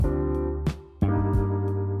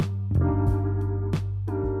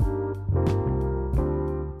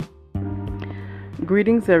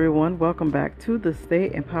Greetings, everyone. Welcome back to the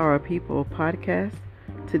Stay Empower People podcast.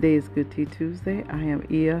 Today is Good Tea Tuesday. I am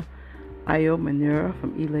Ia Ayo Manura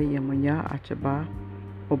from Ile Yamunya Achaba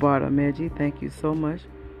Obara Meji. Thank you so much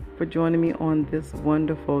for joining me on this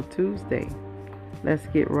wonderful Tuesday. Let's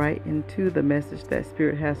get right into the message that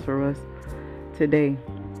Spirit has for us today.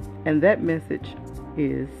 And that message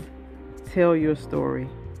is tell your story.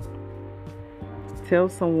 Tell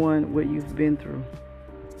someone what you've been through.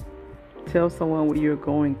 Tell someone what you're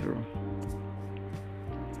going through.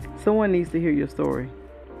 Someone needs to hear your story.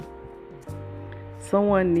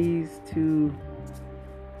 Someone needs to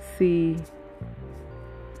see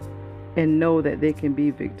and know that they can be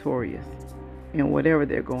victorious in whatever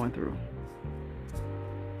they're going through.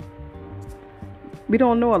 We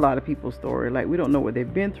don't know a lot of people's story. Like, we don't know what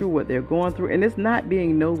they've been through, what they're going through. And it's not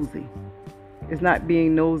being nosy. It's not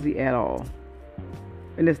being nosy at all.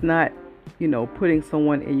 And it's not putting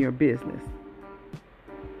someone in your business.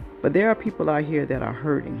 But there are people out here that are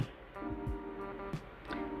hurting.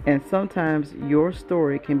 And sometimes your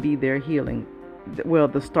story can be their healing. Well,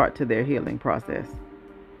 the start to their healing process.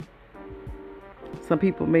 Some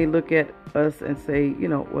people may look at us and say,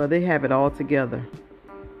 well, they have it all together.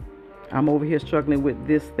 I'm over here struggling with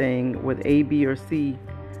this thing, with A, B, or C,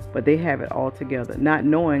 but they have it all together. Not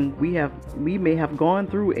knowing we may have gone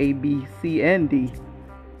through A, B, C, and D.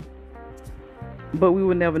 But we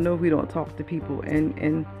will never know if we don't talk to people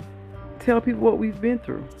and tell people what we've been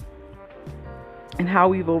through and how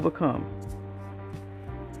we've overcome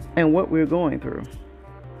and what we're going through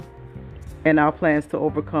and our plans to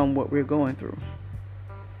overcome what we're going through.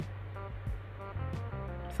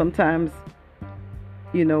 Sometimes,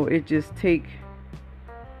 it just take,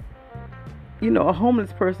 a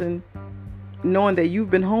homeless person knowing that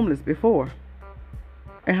you've been homeless before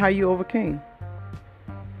and how you overcame.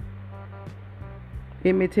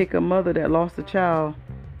 It may take a mother that lost a child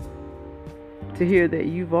to hear that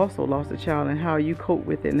you've also lost a child and how you cope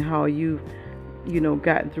with it and how you've,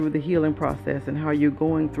 gotten through the healing process and how you're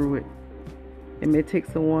going through it. It may take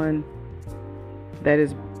someone that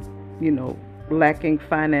is, lacking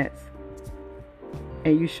finance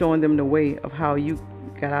and you showing them the way of how you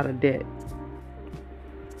got out of debt.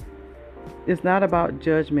 It's not about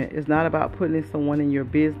judgment. It's not about putting someone in your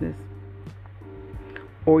business,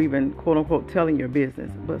 or even quote unquote telling your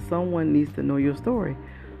business, but someone needs to know your story.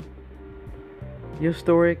 Your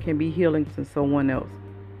story can be healing to someone else,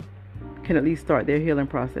 can at least start their healing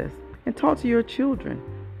process. And talk to your children.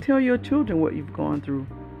 Tell your children what you've gone through.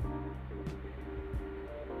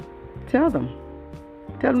 Tell them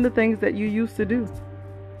the things that you used to do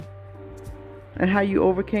and how you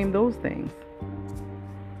overcame those things.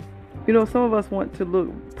 Some of us want to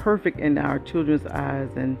look perfect in our children's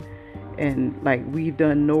eyes and like we've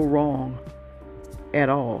done no wrong at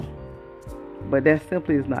all. But that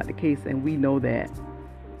simply is not the case, and we know that.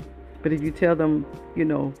 But if you tell them,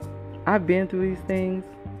 I've been through these things,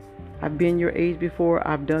 I've been your age before,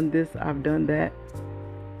 I've done this, I've done that.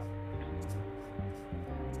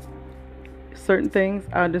 Certain things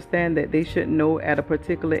I understand that they shouldn't know at a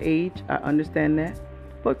particular age. I understand that.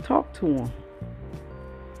 But talk to them.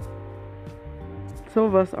 Some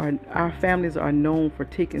of us our families are known for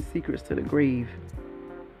taking secrets to the grave.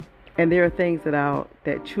 And there are things that our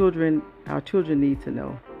children need to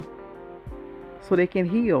know. So they can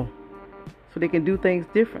heal. So they can do things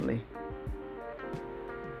differently.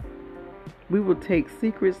 We will take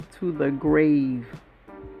secrets to the grave.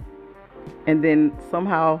 And then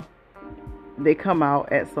somehow they come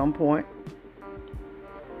out at some point.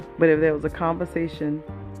 But if there was a conversation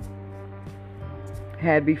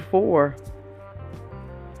had before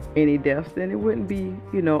any deaths, then it wouldn't be,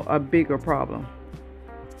 a bigger problem.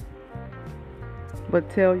 But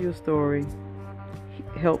tell your story,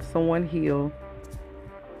 help someone heal,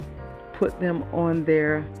 put them on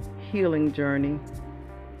their healing journey,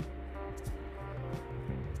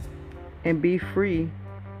 and be free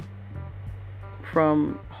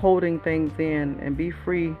from holding things in, and be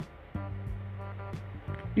free.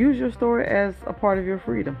 Use your story as a part of your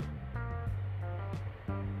freedom.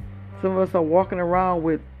 Some of us are walking around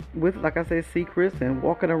with like I said, secrets, and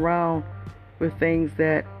walking around with things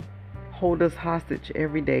that hold us hostage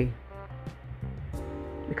every day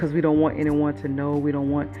because we don't want anyone to know. We don't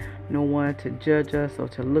want no one to judge us or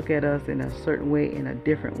to look at us in a certain way, in a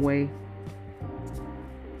different way.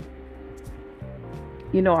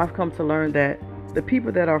 I've come to learn that the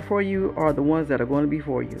people that are for you are the ones that are going to be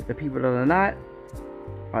for you. The people that are not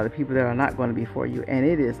are the people that are not going to be for you. And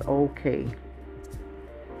it is okay.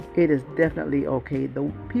 It is definitely okay.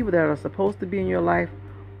 The people that are supposed to be in your life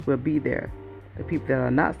will be there. The people that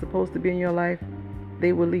are not supposed to be in your life,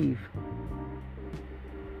 they will leave.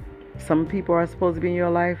 Some people are supposed to be in your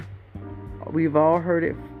life. We've all heard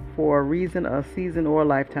it for a reason, a season, or a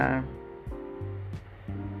lifetime.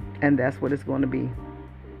 And that's what it's going to be.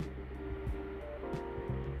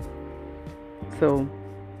 So,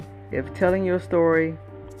 if telling your story,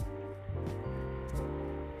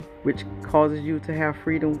 which causes you to have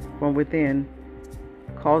freedom from within,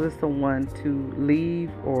 causes someone to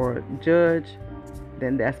leave or judge,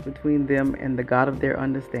 then that's between them and the God of their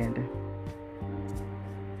understanding.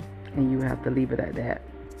 And you have to leave it at that.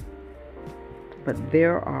 But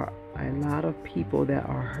there are a lot of people that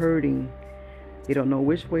are hurting. They don't know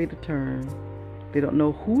which way to turn. They don't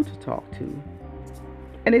know who to talk to.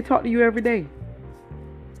 And they talk to you every day.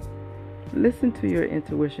 Listen to your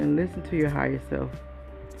intuition. Listen to your higher self.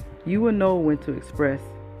 You will know when to express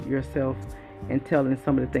yourself and telling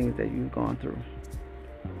some of the things that you've gone through.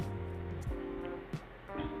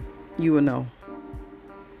 You will know.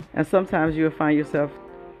 And sometimes you'll find yourself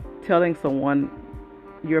telling someone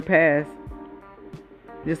your past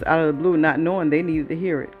just out of the blue, not knowing they needed to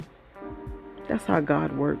hear it. That's how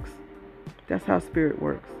God works. That's how Spirit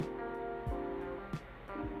works.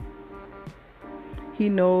 He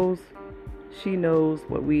knows, she knows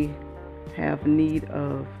what we have need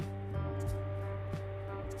of.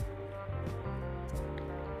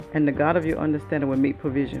 And the God of your understanding will make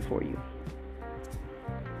provision for you.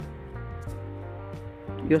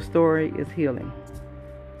 Your story is healing.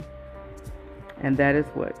 And that is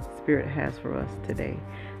what Spirit has for us today.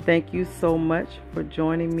 Thank you so much for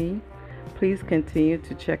joining me. Please continue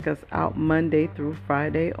to check us out Monday through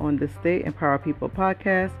Friday on the Stay Empower People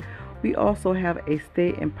podcast. We also have a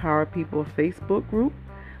Stay Empower People Facebook group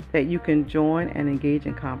that you can join and engage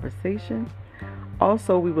in conversation.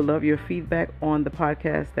 Also, we would love your feedback on the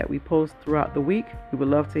podcast that we post throughout the week. We would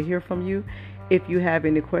love to hear from you. If you have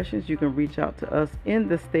any questions, you can reach out to us in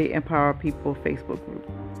the Stay Empower People Facebook group.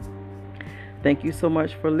 Thank you so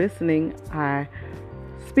much for listening. I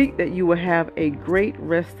speak that you will have a great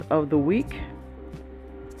rest of the week.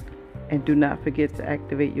 And do not forget to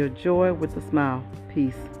activate your joy with a smile.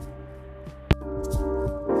 Peace.